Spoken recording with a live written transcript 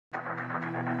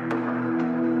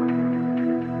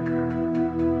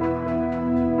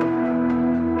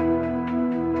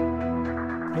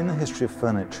history of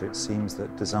furniture, it seems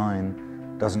that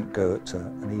design doesn't go at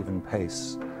an even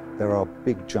pace. There are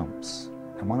big jumps,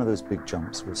 and one of those big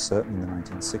jumps was certainly in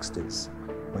the 1960s,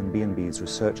 when B&B's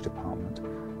research department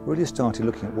really started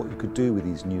looking at what you could do with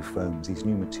these new foams, these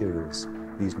new materials,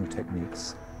 these new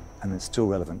techniques, and it's still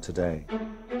relevant today.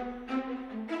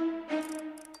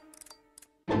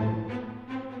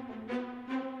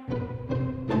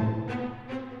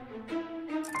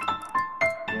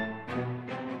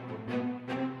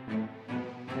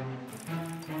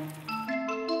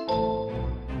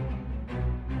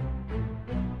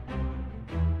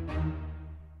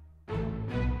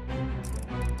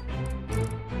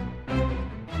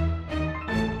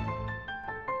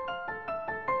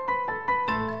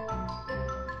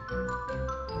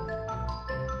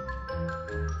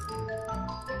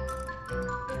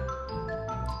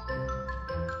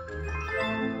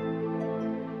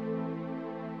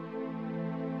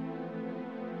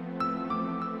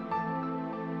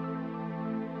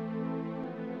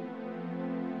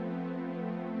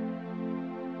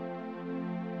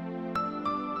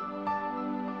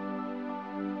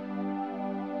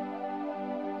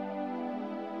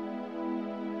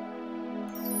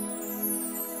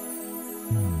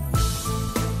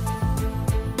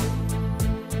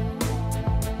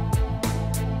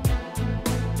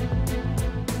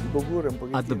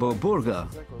 At the Borburga,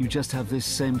 you just have this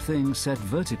same thing set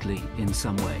vertically in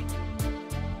some way.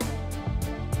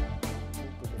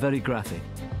 Very graphic.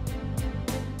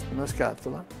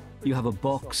 You have a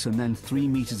box, and then 3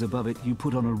 meters above it you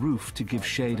put on a roof to give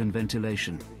shade and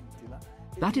ventilation.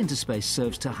 That interspace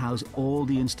serves to house all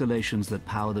the installations that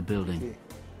power the building.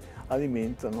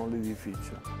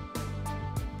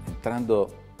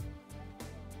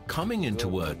 Coming into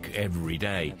work every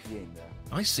day,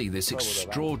 I see this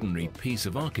extraordinary piece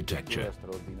of architecture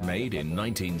made in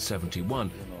 1971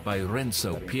 by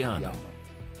Renzo Piano.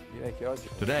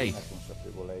 Today,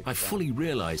 I fully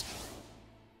realize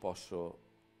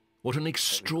what an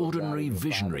extraordinary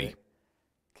visionary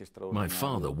my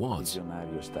father was.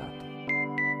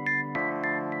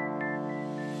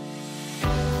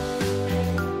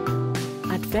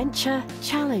 Adventure,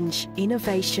 challenge,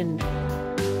 innovation.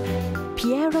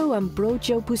 Piero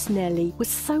Ambrogio Busnelli was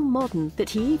so modern that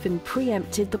he even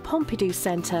preempted the Pompidou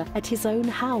Centre at his own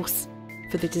house.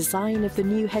 For the design of the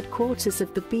new headquarters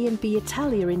of the B&B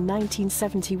Italia in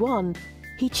 1971,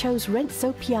 he chose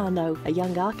Renzo Piano, a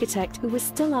young architect who was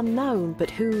still unknown, but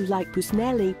who, like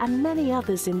Busnelli and many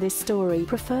others in this story,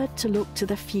 preferred to look to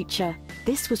the future.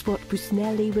 This was what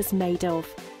Busnelli was made of.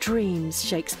 Dreams,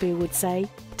 Shakespeare would say.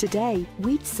 Today,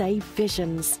 we'd say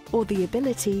visions, or the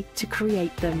ability to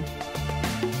create them.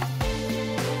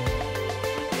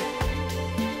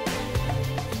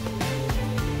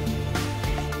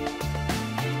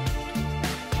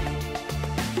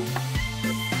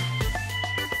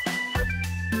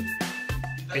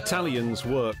 Italians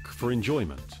work for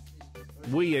enjoyment.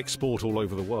 We export all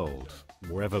over the world.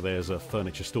 Wherever there's a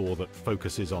furniture store that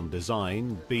focuses on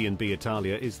design, B&B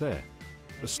Italia is there.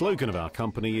 The slogan of our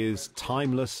company is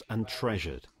timeless and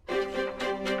treasured.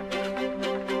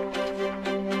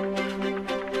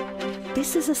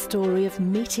 This is a story of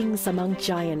meetings among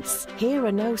giants. Here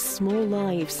are no small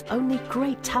lives, only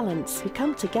great talents who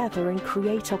come together and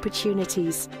create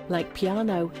opportunities, like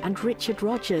Piano and Richard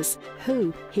Rogers,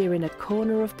 who, here in a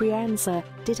corner of Brianza,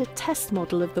 did a test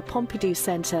model of the Pompidou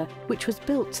Centre, which was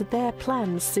built to their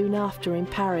plans soon after in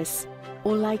Paris.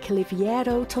 Or like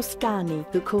Oliviero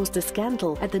Toscani, who caused a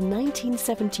scandal at the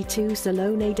 1972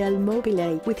 Salone del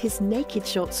Mobile with his naked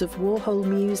shots of Warhol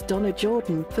muse Donna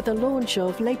Jordan for the launch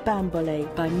of Le Bambole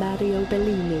by Mario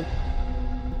Bellini.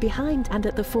 Behind and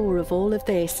at the fore of all of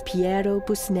this, Piero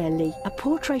Busnelli. A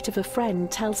portrait of a friend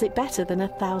tells it better than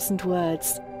 1,000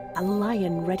 words. A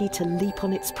lion ready to leap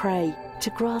on its prey,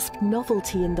 to grasp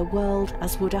novelty in the world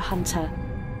as would a hunter.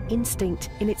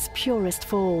 Instinct in its purest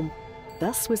form.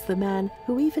 Thus was the man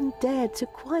who even dared to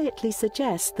quietly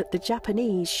suggest that the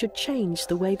Japanese should change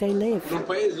the way they live.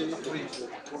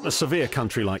 A severe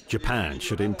country like Japan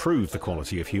should improve the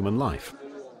quality of human life.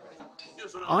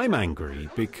 I'm angry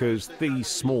because these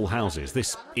small houses,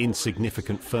 this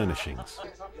insignificant furnishings,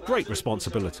 great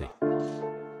responsibility.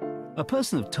 A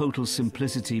person of total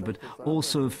simplicity, but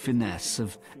also of finesse,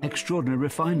 of extraordinary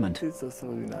refinement.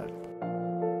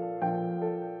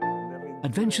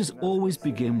 Adventures always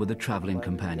begin with a travelling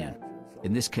companion.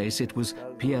 In this case, it was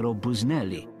Piero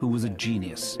Busnelli, who was a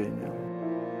genius.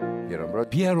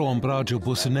 Piero Ambrogio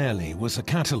Busnelli was a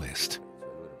catalyst.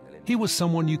 He was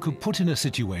someone you could put in a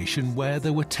situation where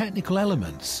there were technical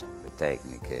elements.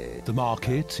 The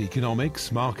market,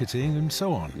 economics, marketing, and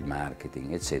so on.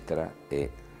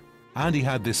 And he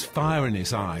had this fire in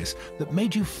his eyes that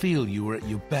made you feel you were at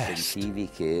your best. He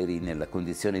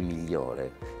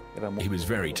was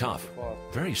very tough,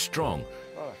 very strong,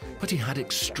 but he had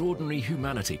extraordinary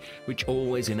humanity, which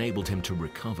always enabled him to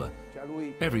recover.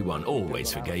 Everyone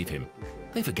always forgave him.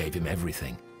 They forgave him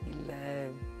everything.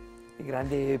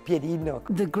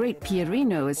 The great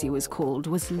Pierino, as he was called,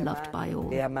 was loved by all.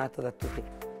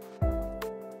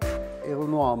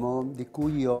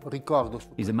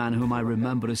 He's a man whom I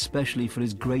remember especially for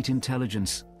his great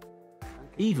intelligence,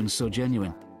 even so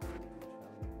genuine,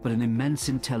 but an immense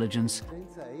intelligence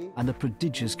and a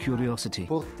prodigious curiosity.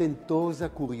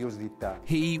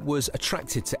 He was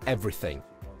attracted to everything.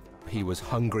 He was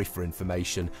hungry for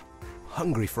information,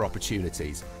 hungry for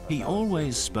opportunities. He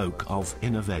always spoke of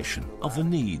innovation, of the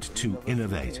need to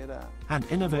innovate. And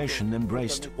innovation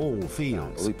embraced all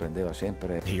fields.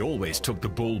 He always took the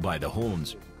bull by the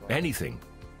horns. Anything.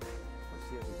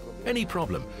 Any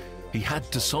problem, he had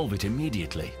to solve it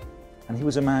immediately. And he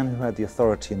was a man who had the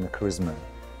authority and the charisma,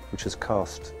 which has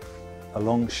cast a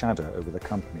long shadow over the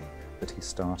company that he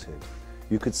started.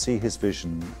 You could see his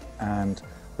vision and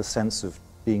the sense of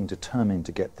being determined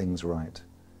to get things right.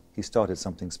 He started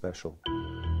something special.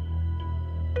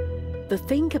 The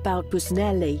thing about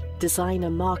Busnelli, designer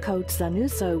Marco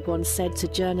Zanuzzo once said to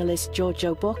journalist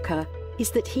Giorgio Bocca,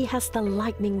 is that he has the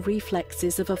lightning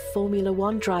reflexes of a Formula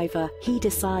One driver. He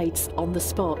decides on the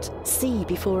spot, see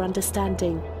before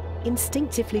understanding,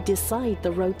 instinctively decide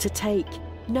the road to take.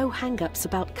 No hang-ups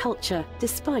about culture,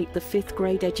 despite the 5th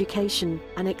grade education,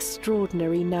 an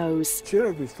extraordinary nose.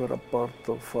 There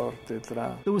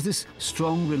was this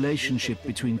strong relationship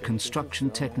between construction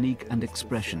technique and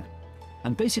expression.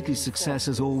 And basically success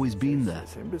has always been there.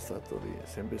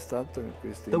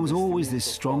 There was always this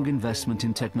strong investment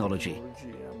in technology,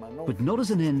 but not as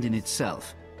an end in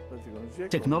itself.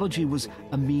 Technology was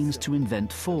a means to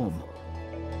invent form.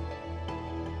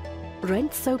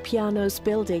 Renzo Piano's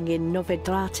building in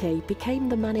Novedrate became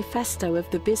the manifesto of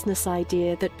the business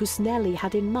idea that Busnelli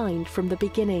had in mind from the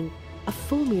beginning, a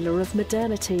formula of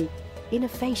modernity,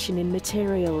 innovation in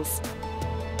materials.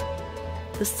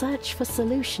 The search for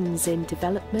solutions in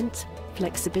development,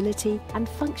 flexibility and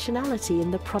functionality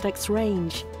in the product's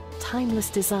range,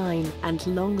 timeless design and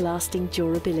long-lasting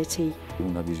durability.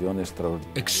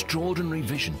 Extraordinary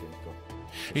vision.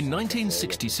 In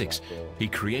 1966, he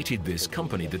created this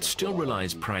company that still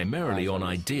relies primarily on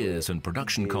ideas and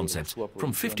production concepts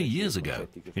from 50 years ago.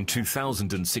 In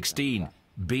 2016,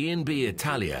 B&B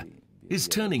Italia is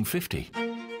turning 50.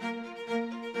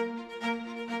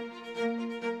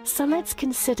 So let's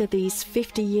consider these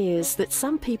 50 years that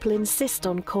some people insist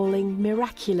on calling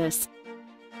miraculous,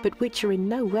 but which are in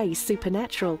no way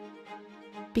supernatural.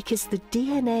 Because the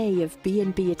DNA of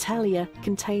B&B Italia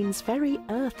contains very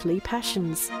earthly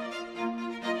passions.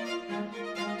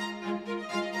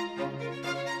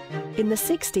 In the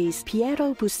 60s,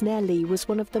 Piero Busnelli was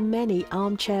one of the many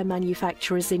armchair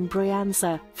manufacturers in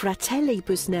Brianza. Fratelli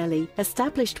Busnelli,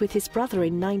 established with his brother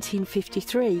in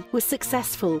 1953, was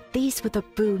successful. These were the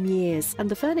boom years, and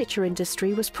the furniture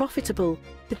industry was profitable.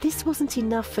 But this wasn't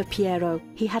enough for Piero.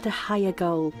 He had a higher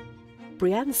goal.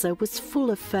 Brianza was full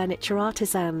of furniture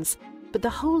artisans, but the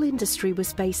whole industry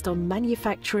was based on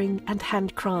manufacturing and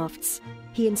handcrafts.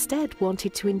 He instead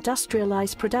wanted to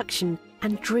industrialize production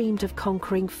and dreamed of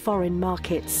conquering foreign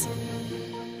markets.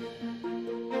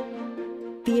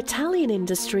 The Italian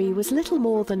industry was little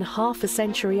more than half a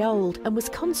century old and was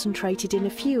concentrated in a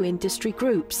few industry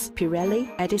groups: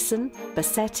 Pirelli, Edison,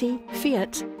 Bassetti,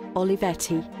 Fiat,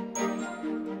 Olivetti.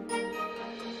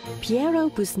 Piero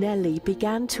Busnelli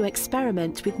began to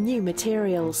experiment with new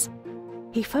materials.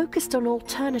 He focused on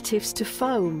alternatives to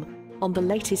foam, on the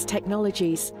latest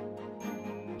technologies.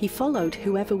 He followed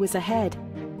whoever was ahead,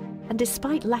 and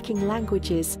despite lacking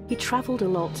languages, he travelled a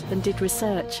lot and did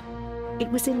research. It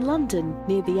was in London,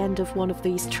 near the end of one of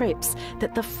these trips,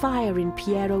 that the fire in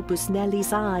Piero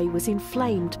Busnelli's eye was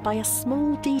inflamed by a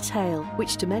small detail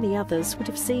which to many others would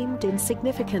have seemed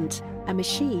insignificant, a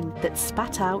machine that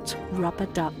spat out rubber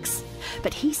ducks.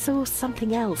 But he saw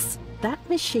something else. That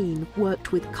machine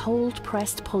worked with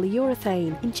cold-pressed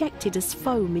polyurethane injected as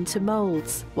foam into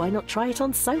moulds. Why not try it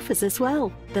on sofas as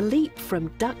well? The leap from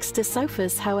ducks to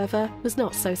sofas, however, was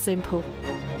not so simple.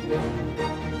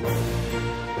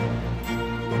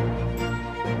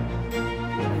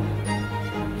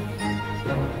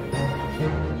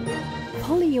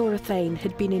 Polyurethane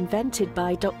had been invented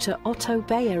by Dr. Otto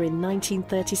Bayer in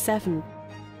 1937.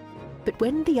 But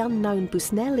when the unknown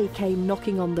Busnelli came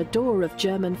knocking on the door of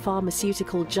German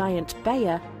pharmaceutical giant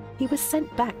Bayer, he was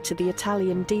sent back to the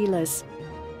Italian dealers.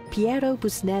 Piero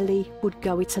Busnelli would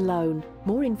go it alone.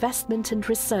 More investment and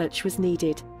research was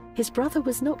needed. His brother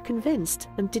was not convinced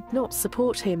and did not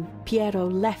support him. Piero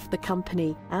left the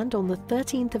company, and on the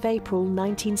 13th of April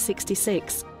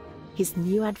 1966, his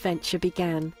new adventure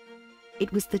began.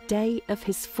 It was the day of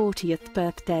his 40th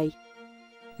birthday.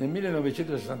 In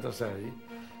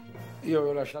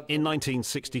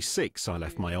 1966, I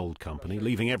left my old company,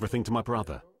 leaving everything to my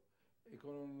brother.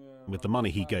 With the money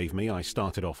he gave me, I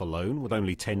started off alone with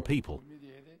only 10 people.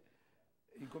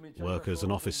 Workers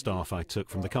and office staff I took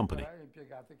from the company.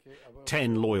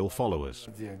 10 loyal followers.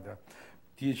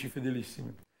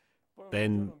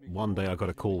 Then, one day I got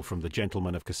a call from the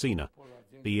gentleman of Cassina,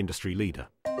 the industry leader.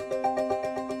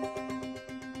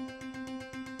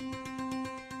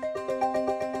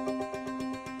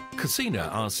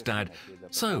 Cassina asked Dad,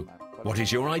 "So, what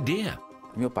is your idea?"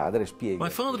 My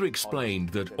father explained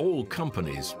that all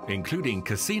companies, including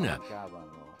Cassina,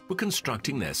 were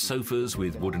constructing their sofas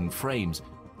with wooden frames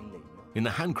in the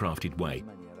handcrafted way.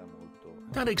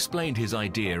 Dad explained his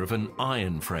idea of an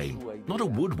iron frame, not a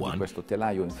wood one, which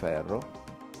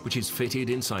is fitted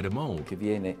inside a mold.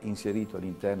 Then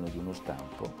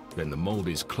the mold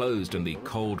is closed and the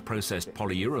cold processed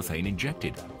polyurethane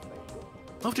injected.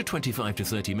 After 25 to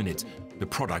 30 minutes, the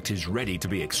product is ready to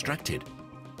be extracted.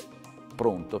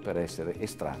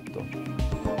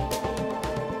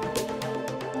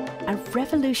 A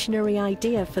revolutionary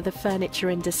idea for the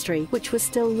furniture industry, which was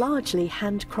still largely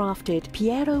handcrafted.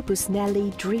 Piero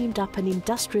Busnelli dreamed up an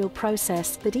industrial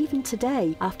process that even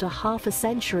today, after half a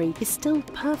century, is still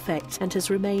perfect and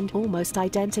has remained almost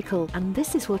identical. And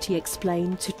this is what he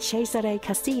explained to Cesare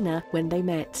Cassina when they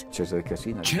met. Cesare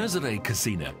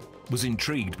Cassina was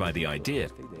intrigued by the idea.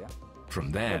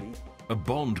 From there, a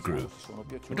bond grew.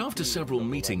 And after several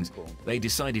meetings, they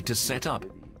decided to set up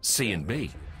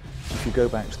C&B. If you go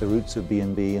back to the roots of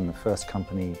B&B and the first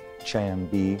company,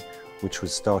 C&B, which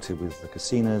was started with the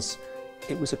Cassinas,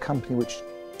 it was a company which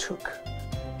took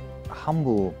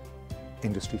humble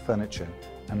industry furniture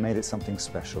and made it something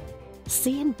special.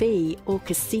 C&B, or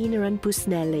Cassina and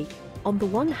Busnelli. On the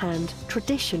one hand,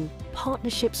 tradition,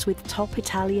 partnerships with top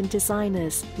Italian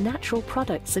designers, natural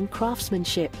products and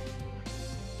craftsmanship.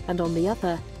 And on the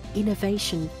other,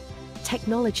 innovation,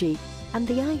 technology, and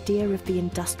the idea of the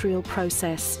industrial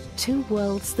process. Two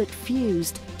worlds that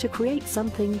fused to create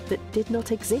something that did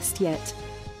not exist yet.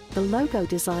 The logo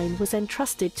design was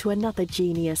entrusted to another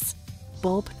genius,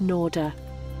 Bob Norder.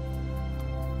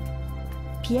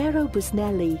 Piero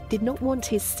Busnelli did not want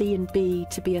his C&B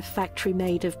to be a factory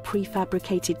made of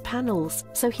prefabricated panels,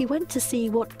 so he went to see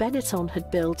what Benetton had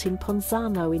built in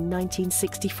Ponzano in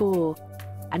 1964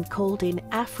 and called in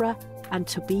Afra and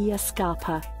Tobias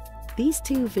Scarpa. These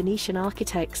two Venetian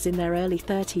architects in their early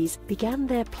 30s began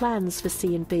their plans for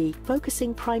C&B,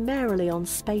 focusing primarily on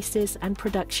spaces and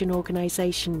production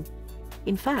organisation.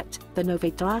 In fact, the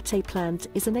Novedrate plant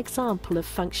is an example of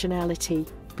functionality.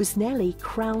 Busnelli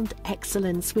crowned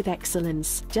excellence with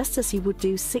excellence, just as he would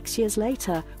do 6 years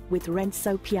later with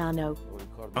Renzo Piano.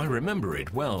 I remember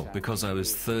it well because I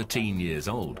was 13 years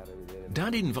old.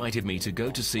 Dad invited me to go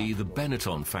to see the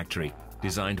Benetton factory,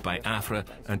 designed by Afra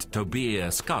and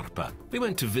Tobias Scarpa. We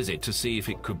went to visit to see if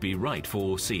it could be right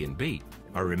for C&B.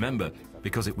 I remember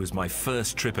because it was my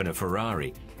first trip in a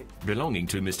Ferrari, belonging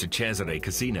to Mr. Cesare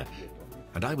Cassina,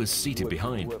 and I was seated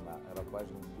behind.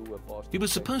 It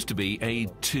was supposed to be a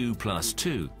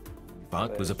 2+2,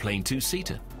 but was a plain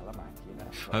two-seater.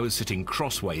 I was sitting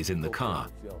crossways in the car,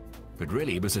 but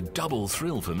really it was a double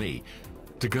thrill for me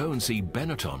to go and see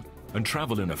Benetton and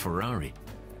travel in a Ferrari.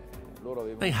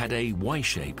 They had a Y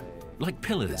shape, like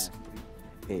pillars.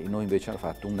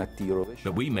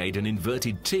 But we made an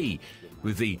inverted T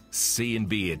with the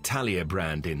B&B Italia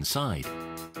brand inside.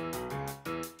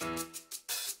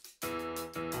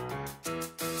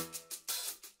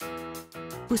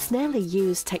 Busnelli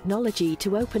used technology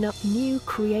to open up new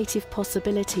creative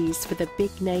possibilities for the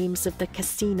big names of the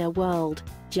Cassina world.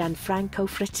 Gianfranco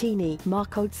Frattini,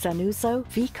 Marco Zanuzzo,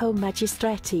 Vico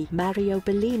Magistretti, Mario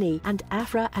Bellini, and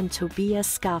Afra and Tobias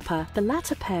Scarpa. The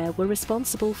latter pair were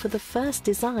responsible for the first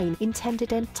design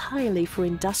intended entirely for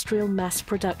industrial mass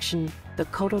production, the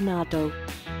Coronado.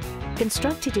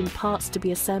 Constructed in parts to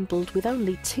be assembled with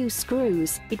only 2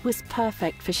 screws, it was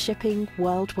perfect for shipping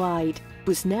worldwide.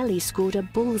 Busnelli scored a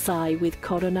bullseye with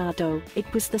Coronado.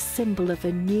 It was the symbol of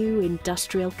a new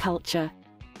industrial culture.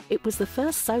 It was the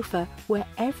first sofa where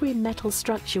every metal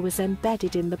structure was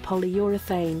embedded in the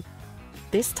polyurethane.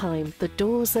 This time, the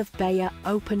doors of Bayer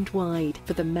opened wide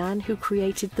for the man who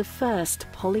created the first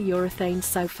polyurethane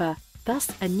sofa.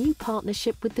 Thus, a new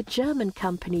partnership with the German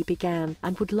company began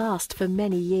and would last for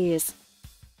many years.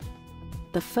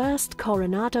 The first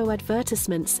Coronado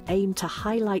advertisements aimed to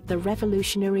highlight the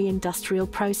revolutionary industrial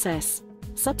process.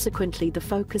 Subsequently, the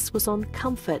focus was on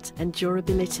comfort and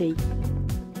durability.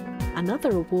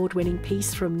 Another award-winning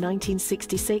piece from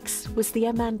 1966 was the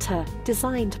Amanta,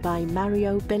 designed by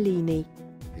Mario Bellini.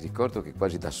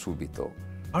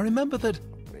 I remember that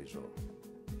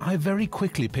I very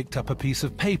quickly picked up a piece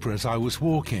of paper as I was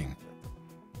walking,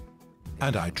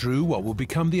 and I drew what would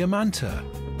become the Amanta.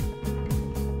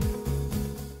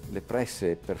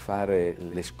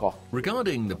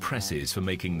 Regarding the presses for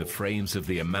making the frames of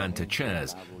the Amanta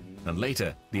chairs, and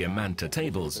later the Amanta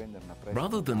tables,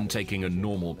 rather than taking a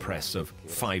normal press of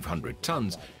 500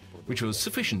 tons, which was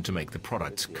sufficient to make the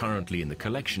products currently in the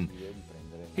collection,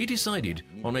 he decided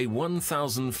on a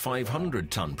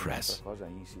 1,500-ton press.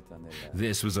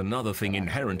 This was another thing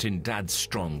inherent in Dad's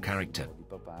strong character.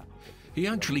 He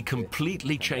actually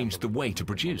completely changed the way to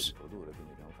produce.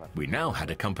 We now had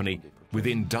a company with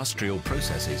industrial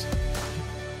processes.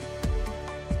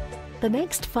 The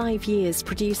next 5 years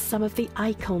produced some of the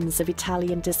icons of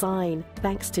Italian design,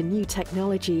 thanks to new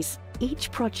technologies. Each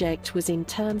project was in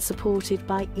turn supported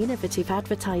by innovative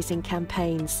advertising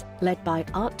campaigns, led by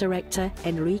art director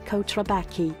Enrico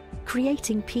Trabacchi,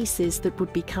 creating pieces that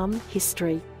would become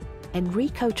history.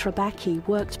 Enrico Trabacchi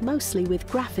worked mostly with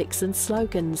graphics and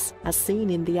slogans, as seen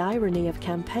in the irony of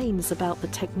campaigns about the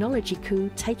technology coup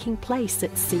taking place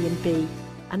at C&B.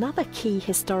 Another key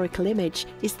historical image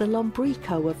is the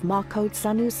Lombrico of Marco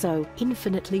Zanussi,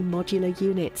 infinitely modular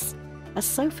units, a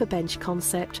sofa bench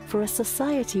concept for a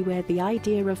society where the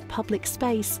idea of public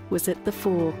space was at the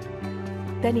fore.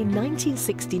 Then in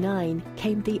 1969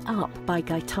 came the Up by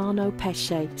Gaetano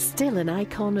Pesce, still an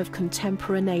icon of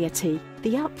contemporaneity.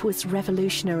 The Up was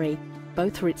revolutionary,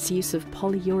 both for its use of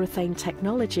polyurethane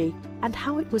technology and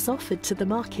how it was offered to the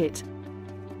market.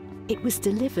 It was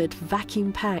delivered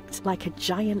vacuum-packed like a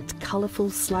giant,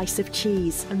 colourful slice of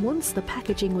cheese, and once the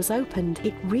packaging was opened,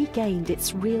 it regained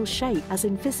its real shape as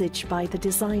envisaged by the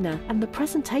designer, and the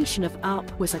presentation of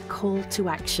Up was a call to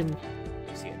action.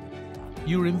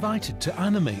 You were invited to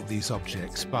animate these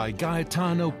objects by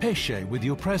Gaetano Pesce with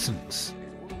your presence,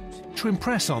 to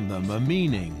impress on them a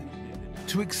meaning,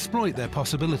 to exploit their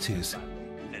possibilities,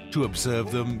 to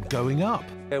observe them going up.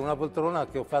 I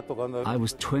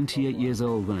was 28 years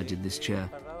old when I did this chair,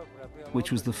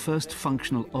 which was the first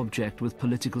functional object with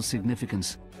political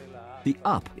significance. The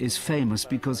Up is famous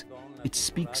because it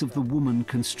speaks of the woman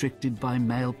constricted by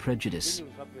male prejudice.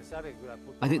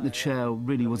 I think the chair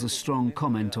really was a strong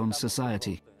comment on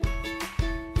society.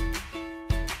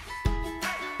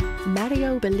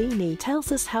 Mario Bellini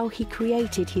tells us how he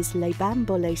created his Le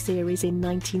Bambole series in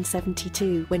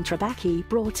 1972 when Trabacchi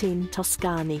brought in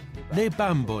Toscani. Le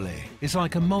Bambole is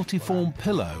like a multiform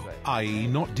pillow, i.e.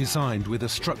 not designed with a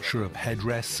structure of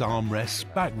headrests, armrests,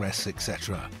 backrests,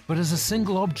 etc., but as a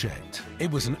single object.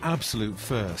 It was an absolute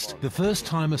first, the first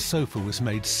time a sofa was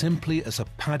made simply as a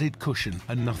padded cushion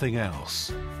and nothing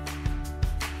else.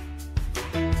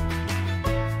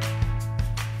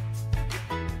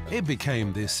 It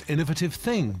became this innovative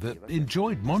thing that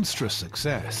enjoyed monstrous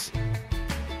success.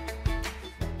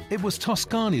 It was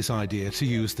Toscani's idea to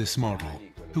use this model,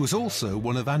 who was also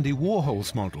one of Andy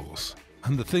Warhol's models,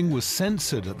 and the thing was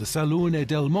censored at the Salone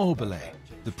del Mobile.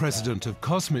 The president of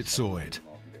Cosmit saw it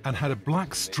and had a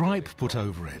black stripe put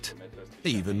over it.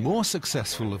 Even more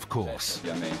successful, of course.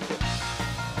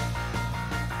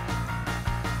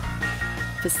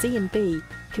 For C&B,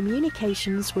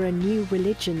 communications were a new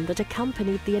religion that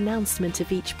accompanied the announcement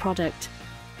of each product.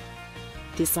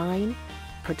 Design,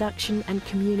 production and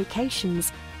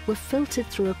communications were filtered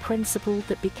through a principle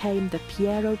that became the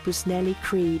Piero Busnelli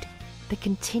Creed, the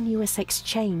continuous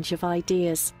exchange of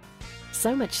ideas.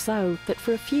 So much so that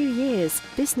for a few years,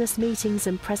 business meetings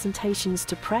and presentations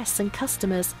to press and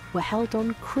customers were held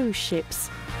on cruise ships.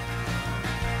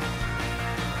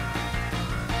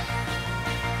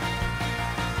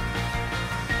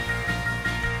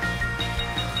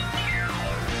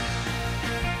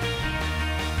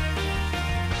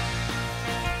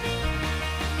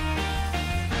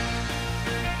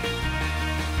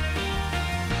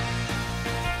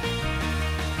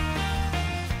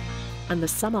 And the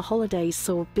summer holidays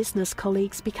saw business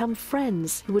colleagues become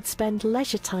friends who would spend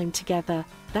leisure time together.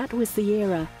 That was the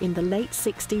era, in the late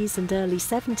 60s and early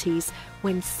 70s,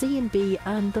 when C&B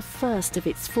earned the first of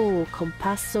its 4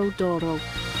 Compasso d'Oro.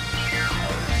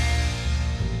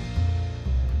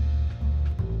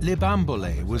 Le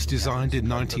Bambole was designed in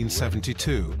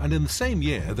 1972, and in the same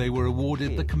year they were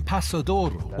awarded the Compasso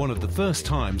d'Oro, one of the first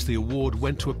times the award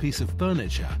went to a piece of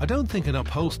furniture. I don't think an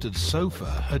upholstered sofa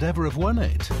had ever have won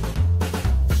it.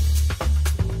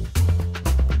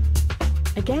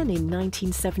 Again in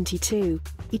 1972,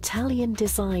 Italian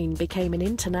design became an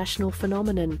international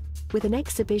phenomenon with an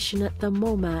exhibition at the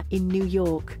MoMA in New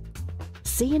York.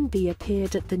 C&B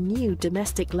appeared at the new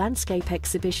domestic landscape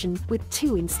exhibition with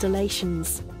 2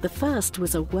 installations. The first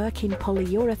was a work in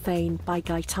polyurethane by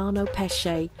Gaetano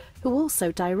Pesce, who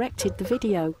also directed the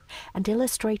video and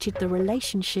illustrated the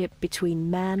relationship between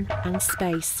man and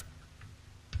space.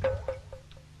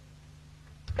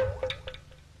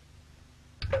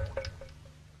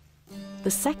 The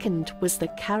second was the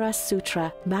Kara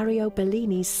Sutra, Mario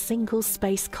Bellini's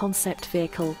single-space concept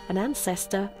vehicle, an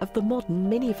ancestor of the modern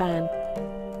minivan.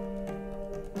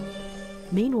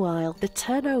 Meanwhile, the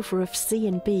turnover of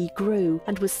C&B grew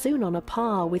and was soon on a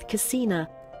par with Cassina.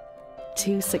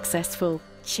 Too successful,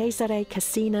 Cesare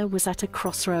Cassina was at a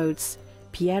crossroads.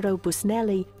 Piero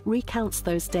Busnelli recounts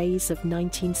those days of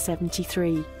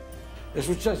 1973.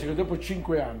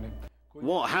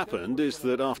 What happened is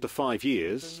that after 5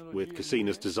 years, with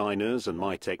Cassina's designers and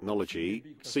my technology,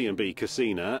 C&B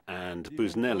Cassina and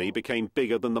Busnelli became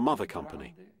bigger than the mother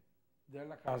company.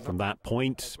 From that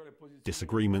point,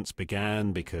 disagreements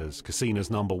began because Cassina's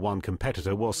 #1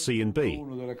 competitor was C&B.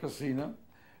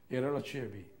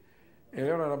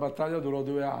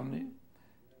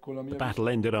 The battle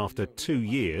ended after 2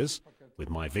 years, with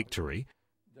my victory,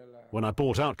 when I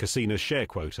bought out Cassina's share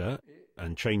quota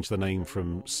and changed the name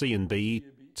from C&B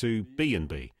to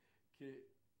B&B,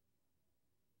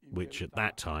 which at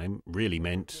that time really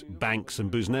meant Banks and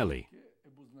Busnelli,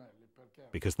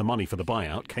 because the money for the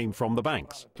buyout came from the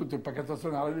banks.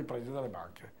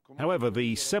 However,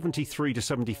 the 73 to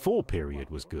 74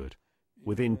 period was good.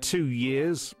 Within 2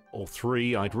 years, or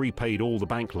 3, I'd repaid all the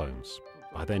bank loans.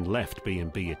 I then left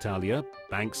B&B Italia,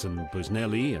 Banks and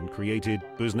Busnelli, and created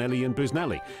Busnelli and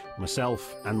Busnelli,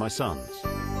 myself and my sons.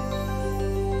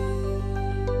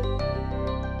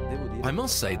 I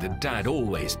must say that Dad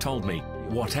always told me,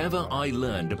 whatever I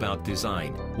learned about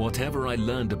design, whatever I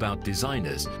learned about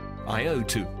designers, I owe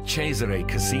to Cesare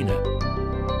Cassina.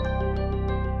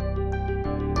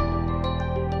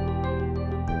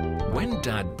 When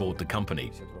Dad bought the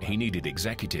company, he needed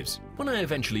executives. When I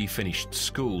eventually finished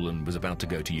school and was about to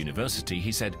go to university,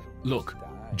 he said, "Look,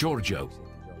 Giorgio,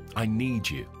 I need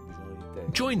you.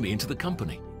 Join me into the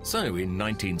company." So in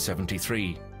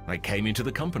 1973, I came into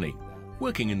the company,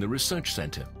 working in the research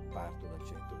center.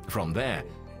 From there,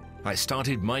 I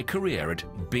started my career at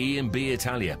B&B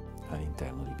Italia.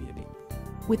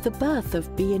 With the birth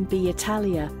of B&B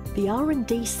Italia, the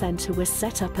R&D centre was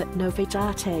set up at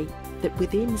Novedate, that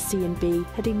within C&B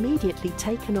had immediately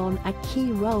taken on a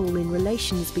key role in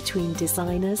relations between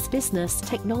designers, business,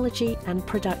 technology and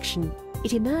production.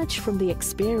 It emerged from the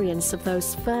experience of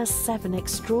those first 7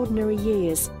 extraordinary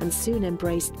years and soon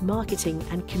embraced marketing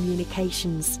and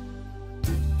communications.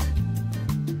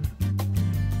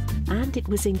 And it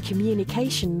was in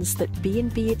communications that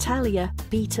B&B Italia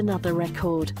beat another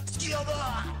record.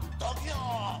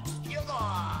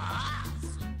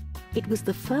 It was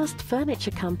the first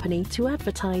furniture company to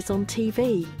advertise on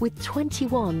TV, with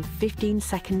 21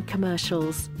 15-second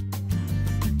commercials.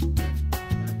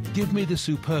 Give me the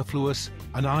superfluous,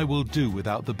 and I will do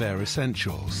without the bare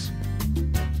essentials.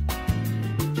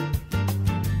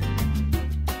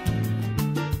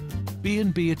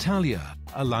 B&B Italia,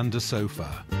 a Landa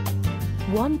sofa.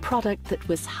 One product that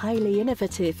was highly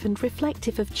innovative and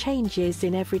reflective of changes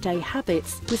in everyday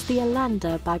habits was the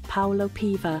Alanda by Paolo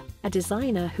Piva, a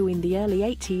designer who in the early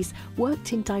 80s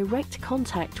worked in direct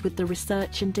contact with the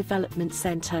Research and Development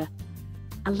Centre.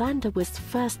 Alanda was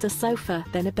first a sofa,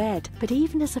 then a bed, but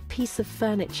even as a piece of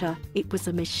furniture, it was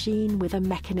a machine with a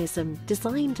mechanism,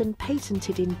 designed and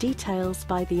patented in details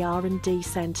by the R&D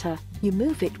Centre. You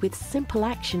move it with simple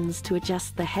actions to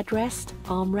adjust the headrest,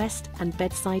 armrest and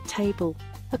bedside table,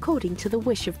 according to the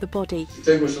wish of the body.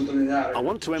 I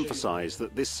want to emphasize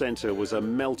that this centre was a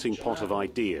melting pot of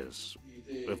ideas,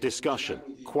 of discussion,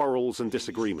 quarrels and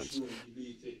disagreements.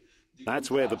 That's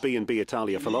where the B&B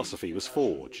Italia philosophy was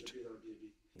forged.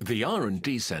 The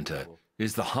R&D Centre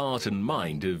is the heart and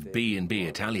mind of B&B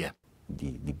Italia.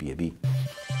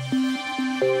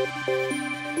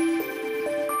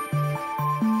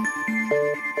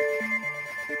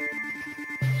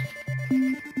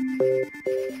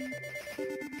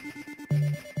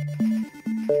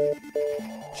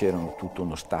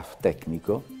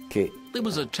 There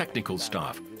was a technical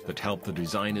staff that helped the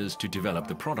designers to develop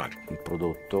the product,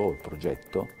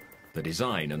 the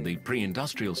design and the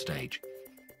pre-industrial stage.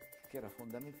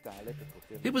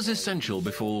 It was essential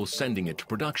before sending it to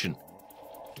production,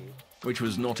 which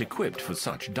was not equipped for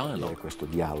such dialogue.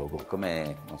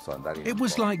 It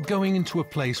was like going into a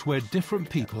place where different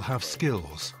people have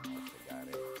skills.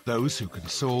 those who can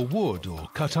saw wood or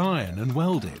cut iron and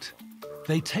weld it.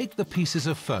 They take the pieces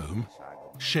of foam,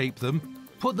 shape them,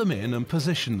 put them in and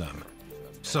position them.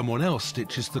 Someone else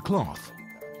stitches the cloth.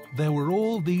 There were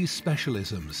all these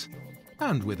specialisms,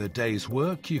 and with a day's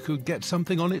work you could get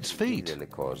something on its feet. In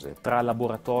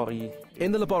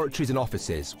the laboratories and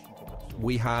offices,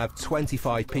 we have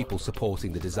 25 people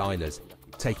supporting the designers,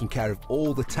 taking care of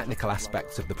all the technical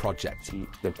aspects of the project.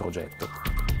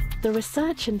 The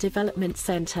Research and Development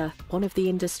Centre, one of the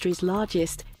industry's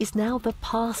largest, is now the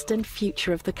past and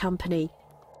future of the company.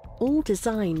 All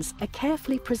designs are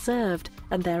carefully preserved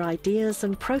and their ideas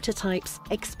and prototypes,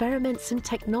 experiments and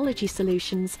technology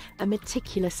solutions are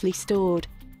meticulously stored.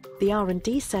 The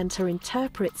R&D Centre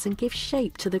interprets and gives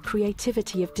shape to the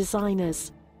creativity of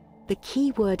designers. The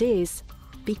key word is,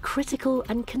 be critical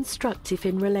and constructive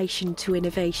in relation to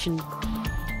innovation.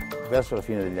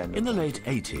 In the late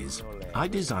 80s, I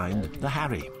designed the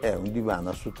Harry.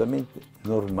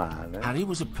 Harry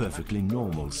was a perfectly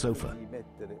normal sofa,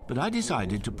 but I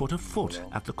decided to put a foot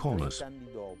at the corners.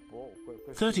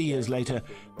 30 years later,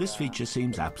 this feature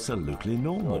seems absolutely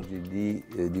normal.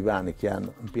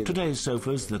 Today's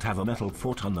sofas that have a metal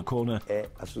foot on the corner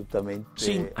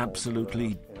seem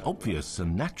absolutely obvious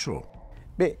and natural.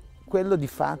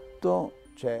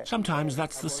 Sometimes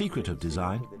that's the secret of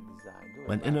design,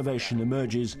 when innovation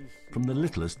emerges from the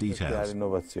littlest details.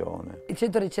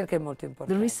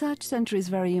 The research centre is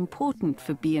very important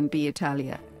for B&B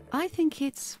Italia. I think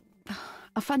it's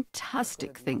a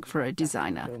fantastic thing for a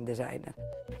designer.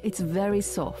 It's very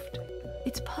soft.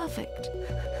 It's perfect.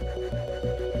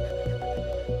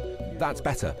 That's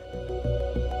better.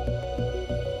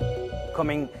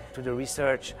 Coming to the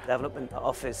research development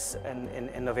office in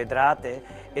Novedrate,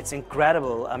 it's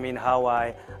incredible. I mean, how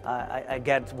I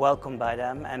get welcomed by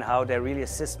them and how they really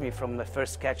assist me from the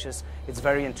first sketches. It's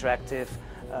very interactive,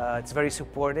 it's very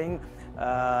supporting,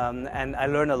 and I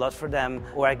learn a lot from them,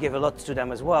 or I give a lot to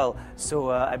them as well. So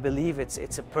I believe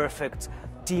it's a perfect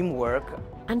teamwork.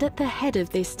 And at the head of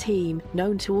this team,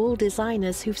 known to all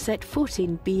designers who've set foot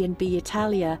in B&B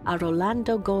Italia, are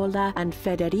Rolando Gola and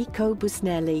Federico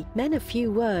Busnelli, men of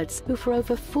few words who for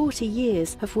over 40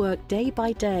 years have worked day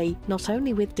by day not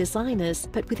only with designers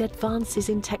but with advances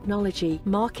in technology,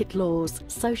 market laws,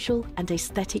 social and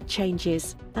aesthetic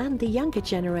changes. And the younger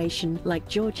generation like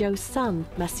Giorgio's son,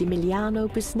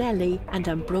 Massimiliano Busnelli and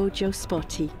Ambrogio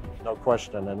Spotti. No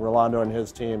question, and Rolando and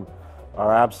his team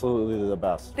are absolutely the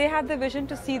best. They have the vision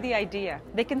to see the idea.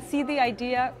 They can see the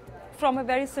idea from a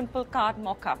very simple card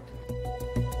mock-up.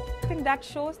 I think that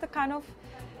shows the kind of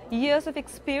years of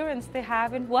experience they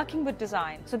have in working with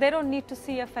design. So they don't need to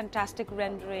see a fantastic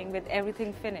rendering with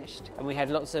everything finished. And we had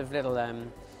lots of little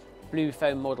blue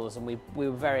foam models, and we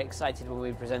were very excited when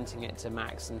we were presenting it to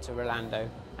Max and to Rolando.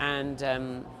 And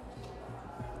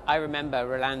I remember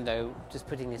Rolando just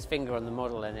putting his finger on the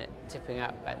model and it tipping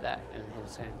up like that, and he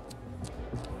was saying.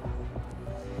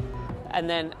 And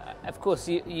then, of course,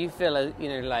 you feel,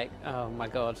 like, oh my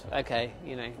God, okay,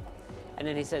 And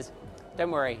then he says,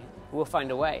 don't worry, we'll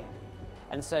find a way.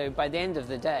 And so by the end of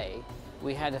the day,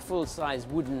 we had a full-size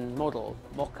wooden model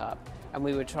mock-up, and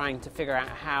we were trying to figure out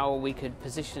how we could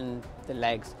position the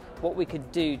legs, what we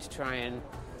could do to try and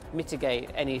mitigate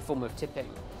any form of tipping.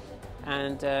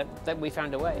 And then we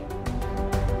found a way.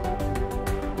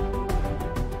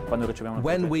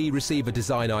 When we receive a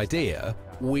design idea,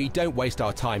 we don't waste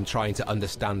our time trying to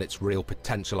understand its real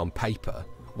potential on paper.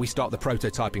 We start the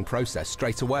prototyping process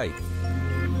straight away.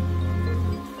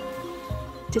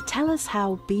 To tell us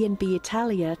how B&B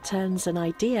Italia turns an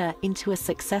idea into a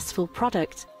successful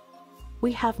product,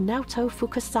 we have Naoto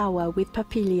Fukasawa with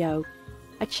Papilio,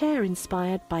 a chair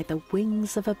inspired by the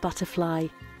wings of a butterfly.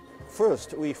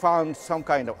 First, we found some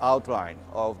kind of outline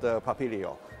of the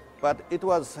Papilio, but it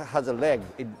has a leg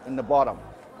in the bottom,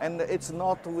 and it's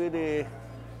not really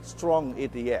strong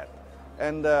yet.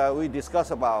 And we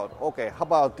discussed about, okay, how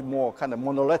about the more kind of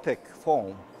monolithic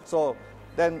foam? So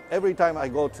then every time I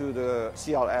go to the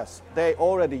CLS, they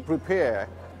already prepare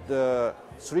the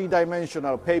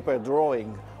three-dimensional paper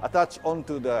drawing attached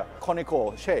onto the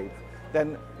conical shape,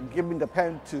 then give me the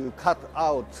pen to cut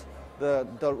out the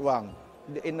one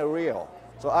in the real.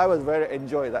 So I was very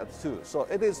enjoy that too. So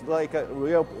it is like a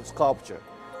real sculpture.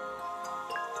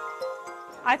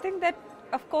 I think that,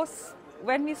 of course,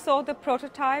 when we saw the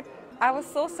prototype, I was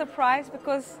so surprised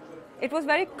because it was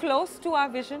very close to our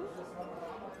vision,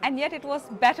 and yet it was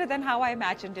better than how I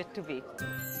imagined it to be.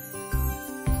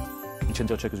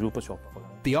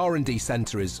 The R&D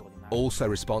Centre is also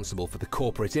responsible for the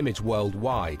corporate image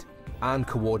worldwide and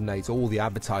coordinates all the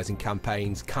advertising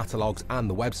campaigns, catalogues and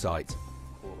the website.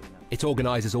 It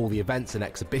organises all the events and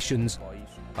exhibitions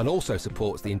and also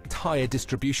supports the entire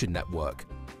distribution network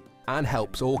and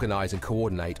helps organise and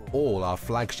coordinate all our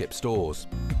flagship stores.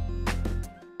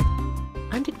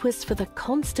 And it was for the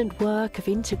constant work of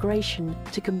integration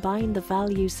to combine the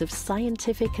values of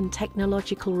scientific and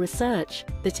technological research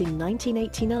that in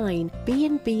 1989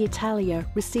 B&B Italia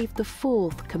received the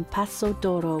 4th Compasso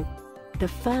d'Oro, the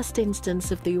first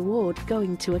instance of the award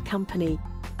going to a company.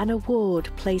 An award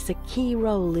plays a key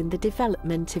role in the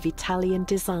development of Italian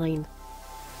design.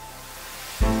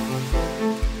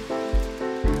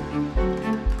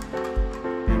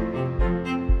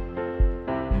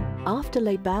 After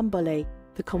Le Bambole,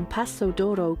 the Compasso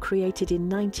d'Oro, created in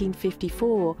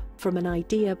 1954 from an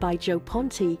idea by Joe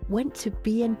Ponti, went to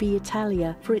B&B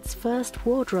Italia for its first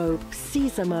wardrobe,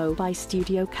 Sesamo by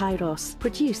Studio Kairos,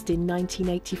 produced in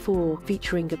 1984,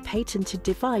 featuring a patented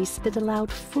device that allowed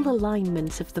full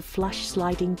alignment of the flush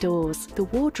sliding doors. The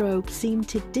wardrobe seemed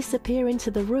to disappear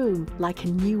into the room like a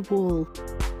new wall.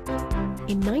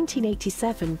 In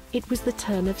 1987, it was the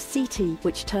turn of Seaty,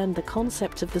 which turned the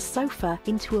concept of the sofa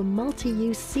into a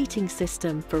multi-use seating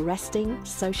system for resting,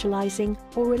 socializing,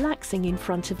 or relaxing in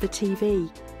front of the TV.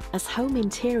 As home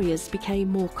interiors became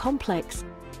more complex,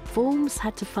 forms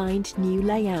had to find new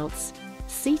layouts.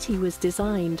 Seaty was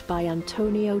designed by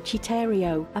Antonio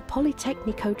Citerio, a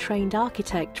Politecnico-trained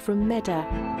architect from Meda.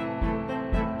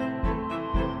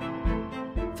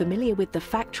 Familiar with the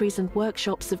factories and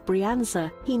workshops of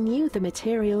Brianza, he knew the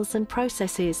materials and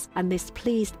processes, and this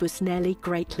pleased Busnelli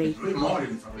greatly.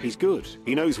 He's good.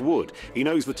 He knows wood. He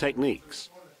knows the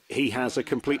techniques. He has a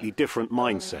completely different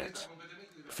mindset.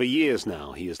 For years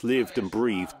now, he has lived and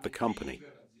breathed the company.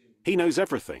 He knows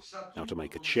everything. How to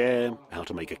make a chair, how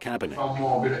to make a cabinet.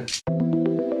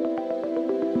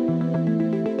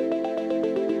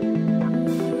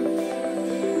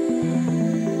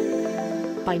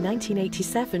 By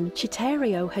 1987,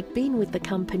 Citerio had been with the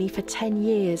company for 10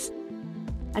 years,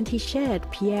 and he shared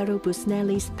Piero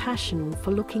Busnelli's passion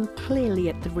for looking clearly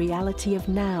at the reality of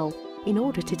now in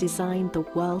order to design the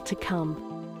world to come.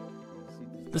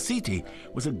 The settee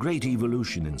was a great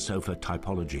evolution in sofa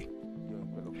typology.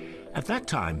 At that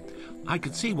time, I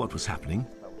could see what was happening.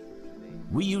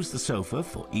 We used the sofa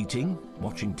for eating,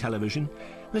 watching television,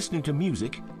 listening to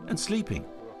music, and sleeping.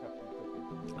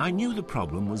 I knew the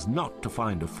problem was not to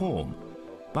find a form,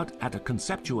 but at a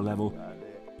conceptual level,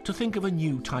 to think of a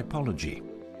new typology.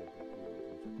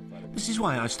 This is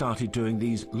why I started doing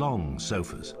these long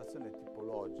sofas.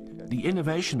 The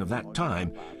innovation of that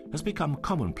time has become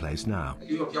commonplace now.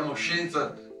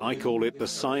 I call it the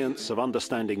science of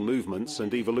understanding movements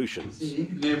and evolutions.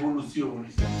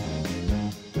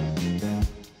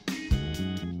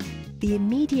 The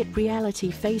immediate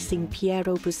reality facing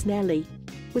Piero Busnelli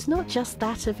was not just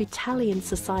that of Italian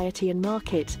society and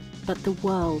market, but the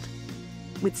world.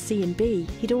 With C&B,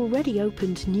 he'd already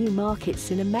opened new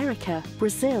markets in America,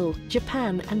 Brazil,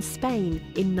 Japan and Spain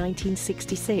in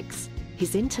 1966.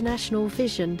 His international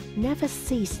vision never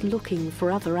ceased looking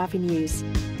for other avenues.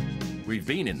 We've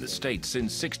been in the States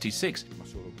since '66,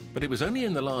 but it was only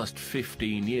in the last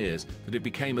 15 years that it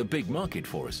became a big market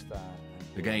for us.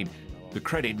 Again, the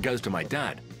credit goes to my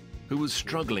dad, who was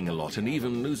struggling a lot and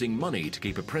even losing money to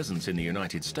keep a presence in the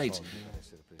United States.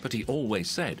 But he always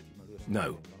said,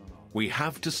 no, we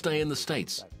have to stay in the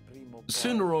States.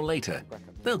 Sooner or later,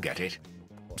 they'll get it.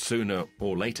 Sooner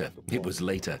or later, it was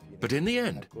later. But in the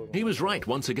end, he was right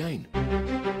once again.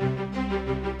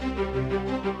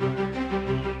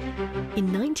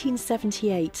 In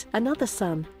 1978, another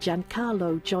son,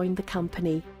 Giancarlo, joined the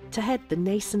company to head the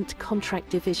nascent contract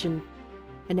division,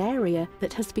 an area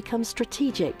that has become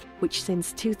strategic, which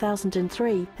since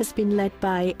 2003 has been led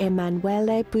by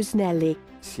Emanuele Busnelli.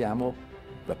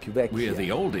 We are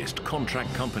the oldest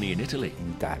contract company in Italy.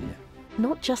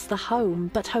 Not just the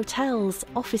home, but hotels,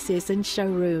 offices and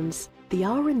showrooms. The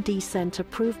R&D centre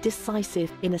proved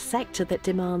decisive in a sector that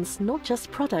demands not just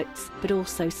products, but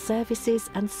also services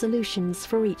and solutions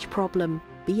for each problem.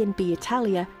 B&B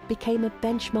Italia became a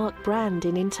benchmark brand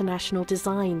in international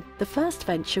design. The first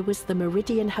venture was the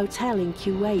Meridian Hotel in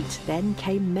Kuwait, then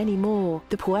came many more.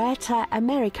 The Puerta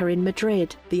America in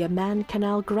Madrid, the Amman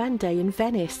Canal Grande in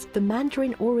Venice, the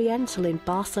Mandarin Oriental in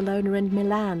Barcelona and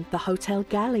Milan, the Hotel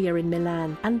Gallia in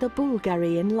Milan, and the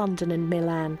Bulgari in London and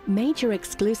Milan. Major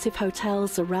exclusive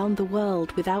hotels around the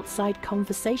world with outside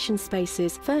conversation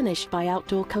spaces furnished by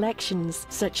outdoor collections,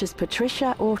 such as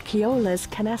Patricia Orchiola's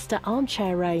Canasta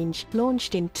Armchair range,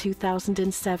 launched in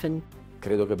 2007.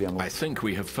 I think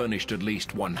we have furnished at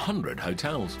least 100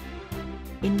 hotels.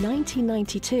 In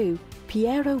 1992,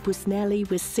 Piero Busnelli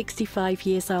was 65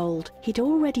 years old. He'd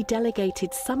already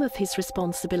delegated some of his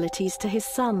responsibilities to his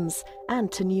sons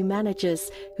and to new managers,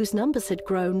 whose numbers had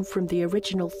grown from the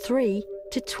original 3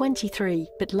 to 23.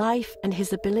 But life and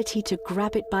his ability to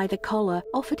grab it by the collar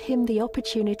offered him the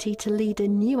opportunity to lead a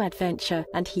new adventure,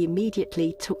 and he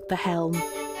immediately took the helm.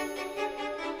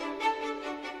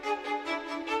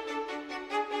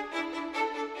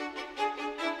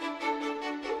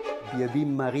 B&B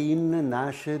Marine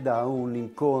nasce da un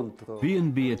incontro.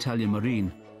 B&B Italia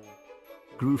Marine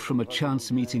grew from a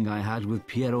chance meeting I had with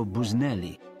Piero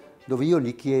Busnelli, dove io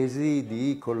gli chiesi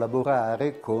di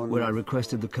collaborare con where I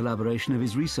requested the collaboration of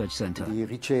his research center, di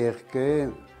ricerche,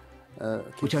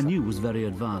 which I knew was very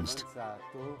advanced,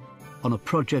 on a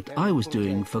project I was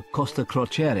doing for Costa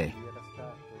Crociere,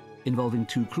 involving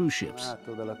 2 cruise ships.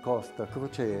 dalla Costa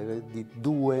Crociere di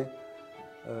 2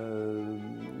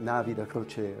 navi da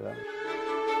crociera.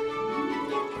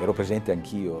 Ero presente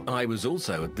anch'io. I was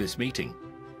also at this meeting.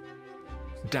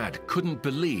 Dad couldn't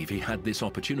believe he had this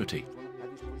opportunity.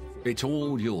 It's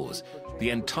all yours, the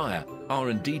entire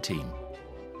R&D team.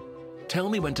 Tell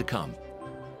me when to come.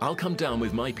 I'll come down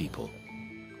with my people.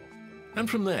 And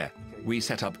from there, we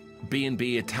set up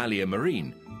B&B Italia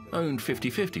Marine, owned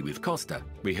 50-50 with Costa.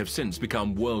 We have since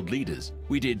become world leaders.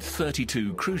 We did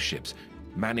 32 cruise ships,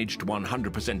 managed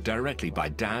 100% directly by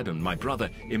Dad and my brother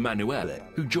Emanuele,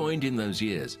 who joined in those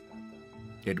years.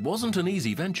 It wasn't an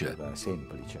easy venture.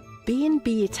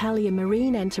 B&B Italia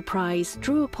Marine Enterprise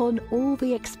drew upon all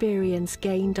the experience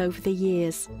gained over the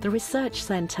years, the research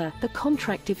centre, the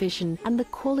contract division and the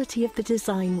quality of the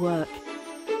design work.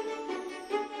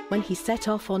 When he set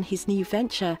off on his new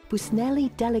venture,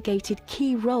 Busnelli delegated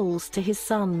key roles to his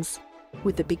sons.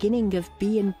 With the beginning of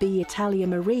B&B Italia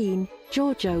Marine,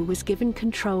 Giorgio was given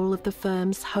control of the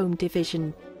firm's home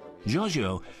division.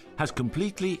 Giorgio has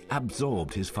completely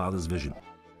absorbed his father's vision.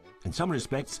 In some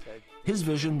respects, his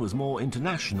vision was more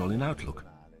international in outlook.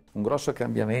 Un grosso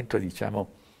cambiamento, diciamo.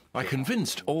 I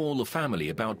convinced all the family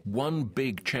about one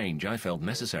big change I felt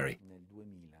necessary.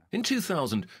 In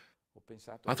 2000,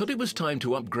 I thought it was time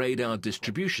to upgrade our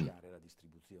distribution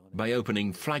by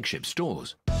opening flagship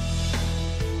stores.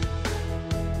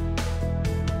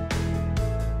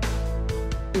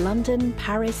 London,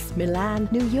 Paris, Milan,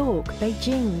 New York,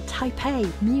 Beijing, Taipei,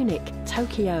 Munich,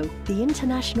 Tokyo. The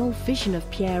international vision of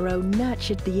Piero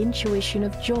nurtured the intuition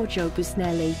of Giorgio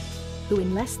Busnelli, who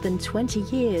in less than 20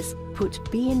 years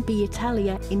put B&B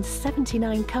Italia in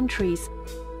 79 countries,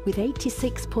 with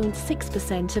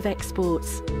 86.6% of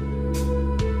exports.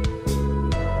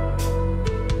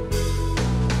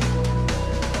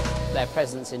 Their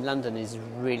presence in London is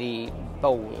really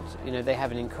bold. You know, they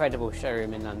have an incredible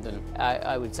showroom in London.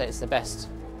 I would say it's the best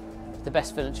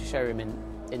furniture showroom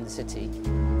in the city.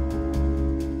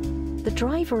 The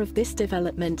driver of this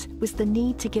development was the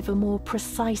need to give a more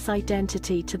precise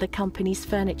identity to the company's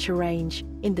furniture range.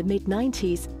 In the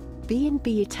mid-90s,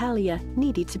 B&B Italia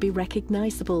needed to be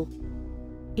recognisable.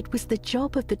 It was the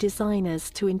job of the designers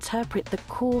to interpret the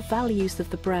core values of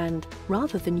the brand,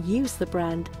 rather than use the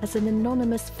brand as an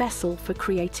anonymous vessel for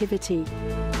creativity.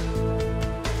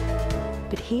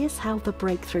 But here's how the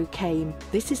breakthrough came.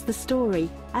 This is the story,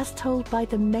 as told by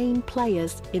the main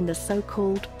players in the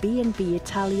so-called B&B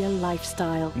Italia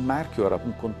lifestyle.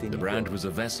 The brand was a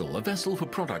vessel for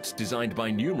products designed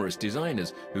by numerous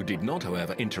designers who did not,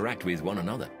 however, interact with one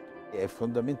another. It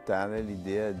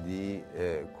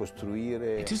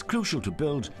is crucial to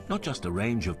build not just a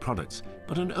range of products,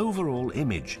 but an overall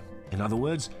image. In other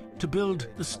words, to build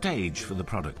the stage for the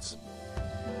products.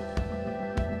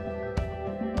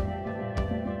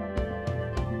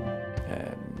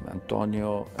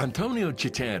 Antonio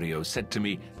Citerio said to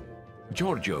me,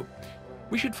 "Giorgio,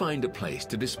 we should find a place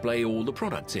to display all the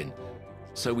products in,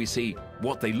 so we see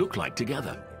what they look like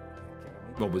together."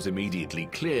 What was immediately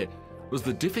clear was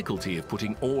the difficulty of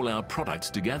putting all our products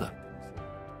together.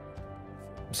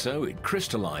 So it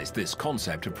crystallized this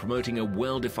concept of promoting a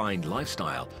well-defined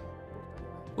lifestyle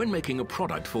when making a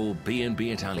product for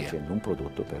B&B Italia.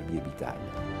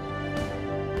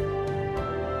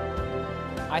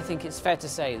 I think it's fair to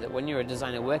say that when you're a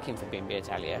designer working for B&B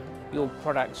Italia, your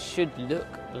product should look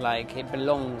like it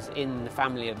belongs in the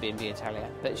family of B&B Italia,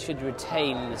 but should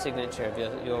retain the signature of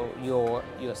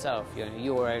yourself,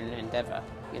 your own endeavour.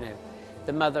 You know,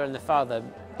 the mother and the father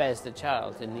bears the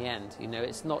child in the end. You know,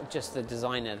 it's not just the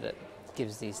designer that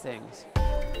gives these things.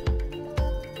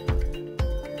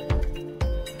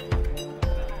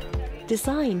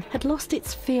 Design had lost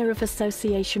its fear of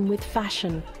association with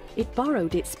fashion. It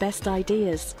borrowed its best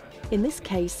ideas. In this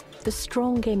case, the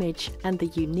strong image and the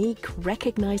unique,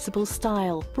 recognizable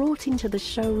style brought into the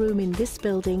showroom in this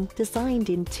building, designed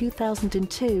in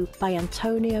 2002 by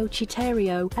Antonio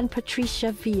Citerio and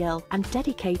Patricia Viel and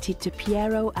dedicated to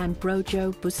Piero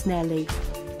Ambrogio Busnelli.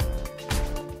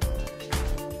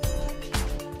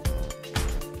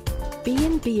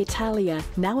 B&B Italia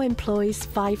now employs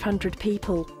 500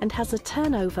 people and has a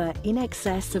turnover in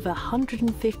excess of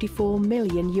 €154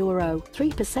 million.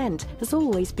 3% has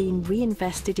always been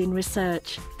reinvested in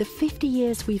research. The 50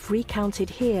 years we've recounted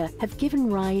here have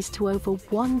given rise to over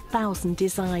 1,000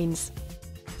 designs.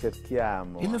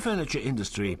 In the furniture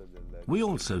industry, we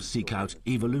also seek out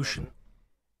evolution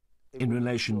in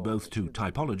relation both to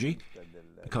typology,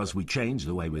 because we change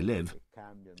the way we live,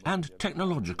 and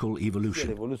technological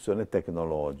evolution.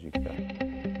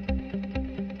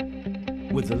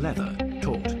 With the leather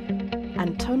taught.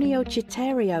 Antonio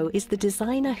Citerio is the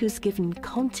designer who's given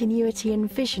continuity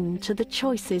and vision to the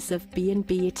choices of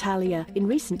B&B Italia. In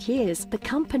recent years, the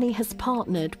company has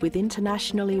partnered with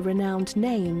internationally renowned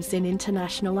names in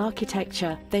international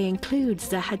architecture. They include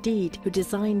Zaha Hadid, who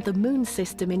designed the Moon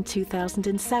system in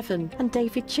 2007, and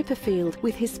David Chipperfield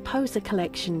with his Poser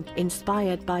collection,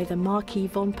 inspired by the Marquis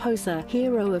von Poser,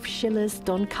 hero of Schiller's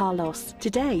Don Carlos.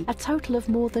 Today, a total of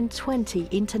more than 20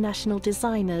 international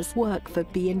designers work for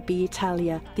B&B Italia.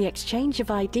 The exchange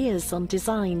of ideas on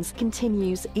designs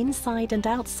continues inside and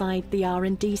outside the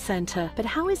R&D centre. But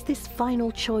how is this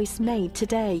final choice made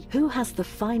today? Who has the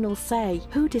final say?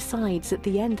 Who decides at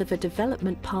the end of a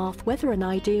development path whether an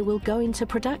idea will go into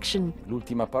production?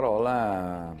 L'ultima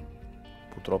parola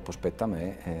purtroppo spetta a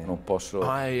me, non posso.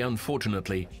 I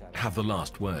unfortunately have the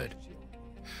last word.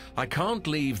 I can't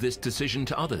leave this decision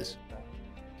to others.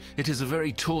 It is a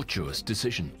very tortuous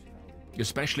decision,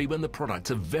 especially when the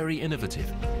products are very innovative.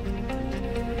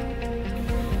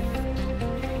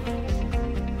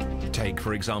 Take,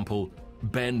 for example,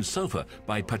 Ben Sofa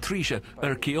by Patricia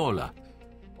Erchiola.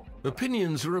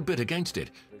 Opinions are a bit against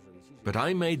it, but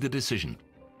I made the decision,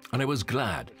 and I was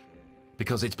glad,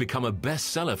 because it's become a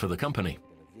bestseller for the company.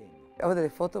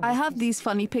 I have these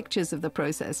funny pictures of the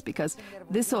process because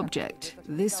this object,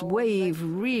 this wave,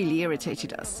 really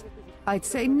irritated us. I'd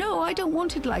say, no, I don't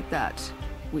want it like that.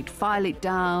 We'd file it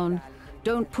down,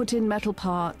 don't put in metal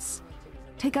parts,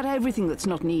 take out everything that's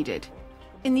not needed.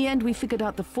 In the end, we figured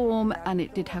out the form, and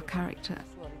it did have character.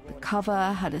 The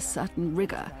cover had a certain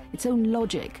rigor, its own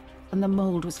logic, and the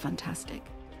mold was fantastic.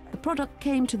 The product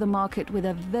came to the market with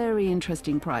a very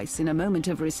interesting price in a moment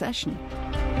of recession.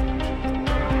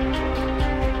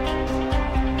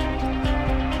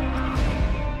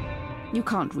 You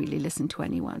can't really listen to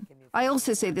anyone. I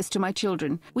also say this to my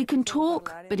children. We can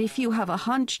talk, but if you have a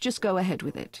hunch, just go ahead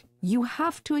with it. You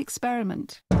have to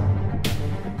experiment.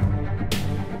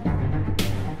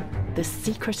 The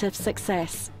secret of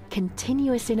success,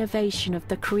 continuous innovation of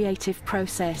the creative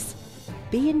process.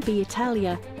 B&B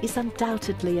Italia is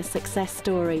undoubtedly a success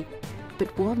story,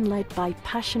 but one led by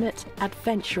passionate,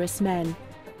 adventurous men.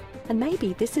 And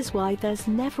maybe this is why there's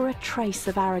never a trace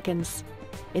of arrogance.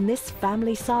 In this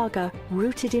family saga,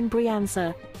 rooted in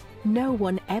Brianza, no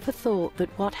one ever thought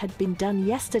that what had been done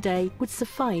yesterday would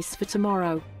suffice for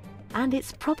tomorrow. And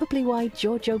it's probably why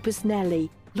Giorgio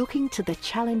Busnelli, looking to the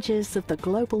challenges of the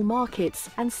global markets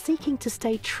and seeking to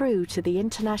stay true to the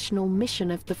international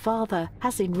mission of the father,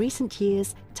 has in recent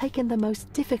years taken the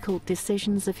most difficult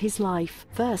decisions of his life.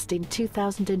 First, in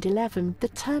 2011, the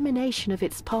termination of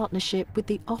its partnership with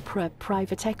the Opera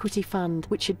private equity fund,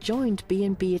 which had joined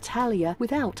B&B Italia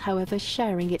without, however,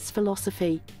 sharing its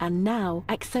philosophy. And now,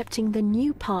 accepting the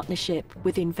new partnership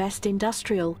with Invest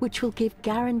Industrial, which will give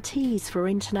guarantees for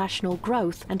international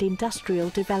growth and industrial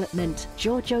development.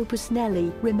 Giorgio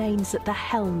Busnelli remains at the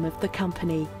helm of the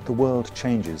company. The world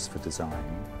changes for design.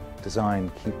 Design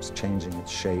keeps changing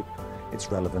its shape, its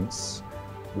relevance,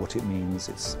 what it means.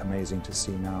 It's amazing to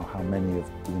see now how many of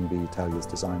B&B Italia's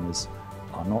designers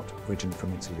are not origin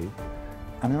from Italy.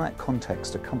 And in that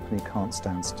context, a company can't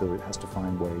stand still. It has to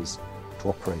find ways to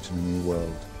operate in a new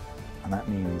world. And that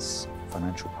means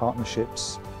financial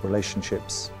partnerships,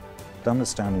 relationships, the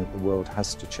understanding that the world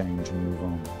has to change and move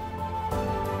on.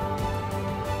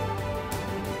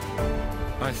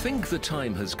 I think the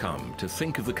time has come to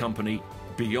think of the company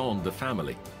beyond the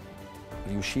family.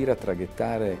 Riuscire a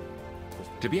traghettare.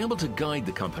 To be able to guide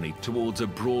the company towards a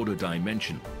broader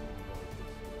dimension,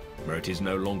 where it is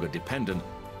no longer dependent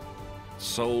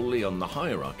solely on the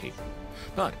hierarchy,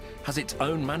 but has its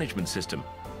own management system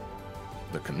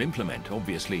that can implement,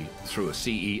 obviously through a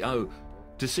CEO,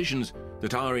 decisions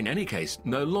that are in any case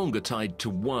no longer tied to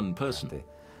one person.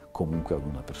 Comunque ad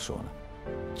una persona.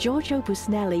 Giorgio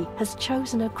Busnelli has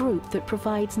chosen a group that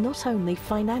provides not only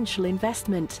financial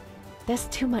investment. There's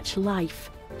too much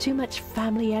life, too much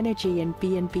family energy in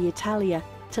B&B Italia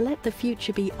to let the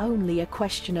future be only a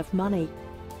question of money.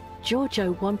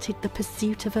 Giorgio wanted the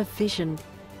pursuit of a vision,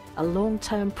 a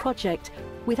long-term project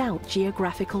without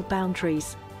geographical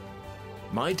boundaries.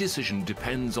 My decision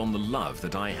depends on the love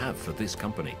that I have for this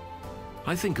company.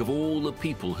 I think of all the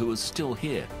people who are still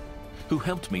here, who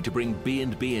helped me to bring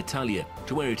B&B Italia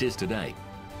to where it is today.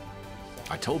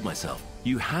 I told myself,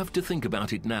 you have to think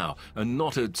about it now, and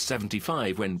not at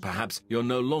 75 when perhaps you're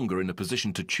no longer in a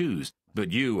position to choose,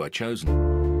 but you are chosen.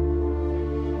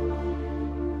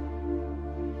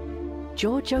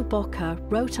 Giorgio Bocca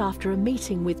wrote after a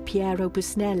meeting with Piero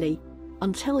Busnelli,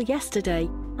 "Until yesterday,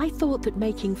 I thought that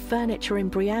making furniture in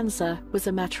Brianza was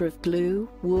a matter of glue,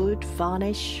 wood,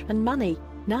 varnish and money.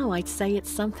 Now I'd say it's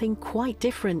something quite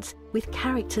different, with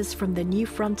characters from the new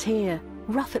frontier,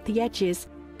 rough at the edges,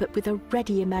 but with a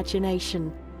ready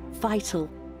imagination, vital,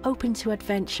 open to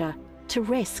adventure, to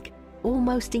risk,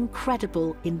 almost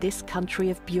incredible in this country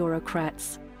of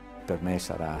bureaucrats." Per me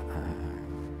sarà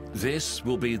This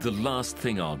will be the last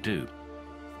thing I'll do.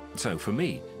 So for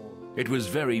me, it was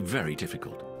very, very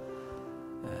difficult.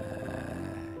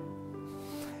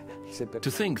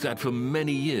 To think that for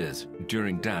many years,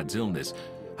 during Dad's illness,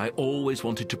 I always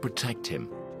wanted to protect him.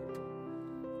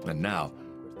 And now,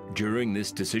 during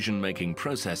this decision-making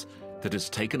process that has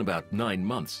taken about 9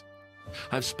 months,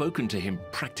 I've spoken to him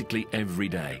practically every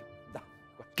day.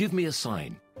 Give me a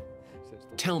sign.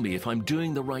 Tell me if I'm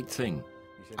doing the right thing.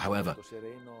 However,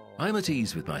 I'm at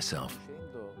ease with myself.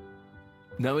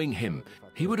 Knowing him,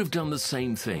 he would have done the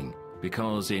same thing,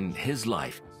 because in his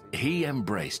life, he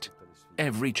embraced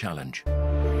every challenge.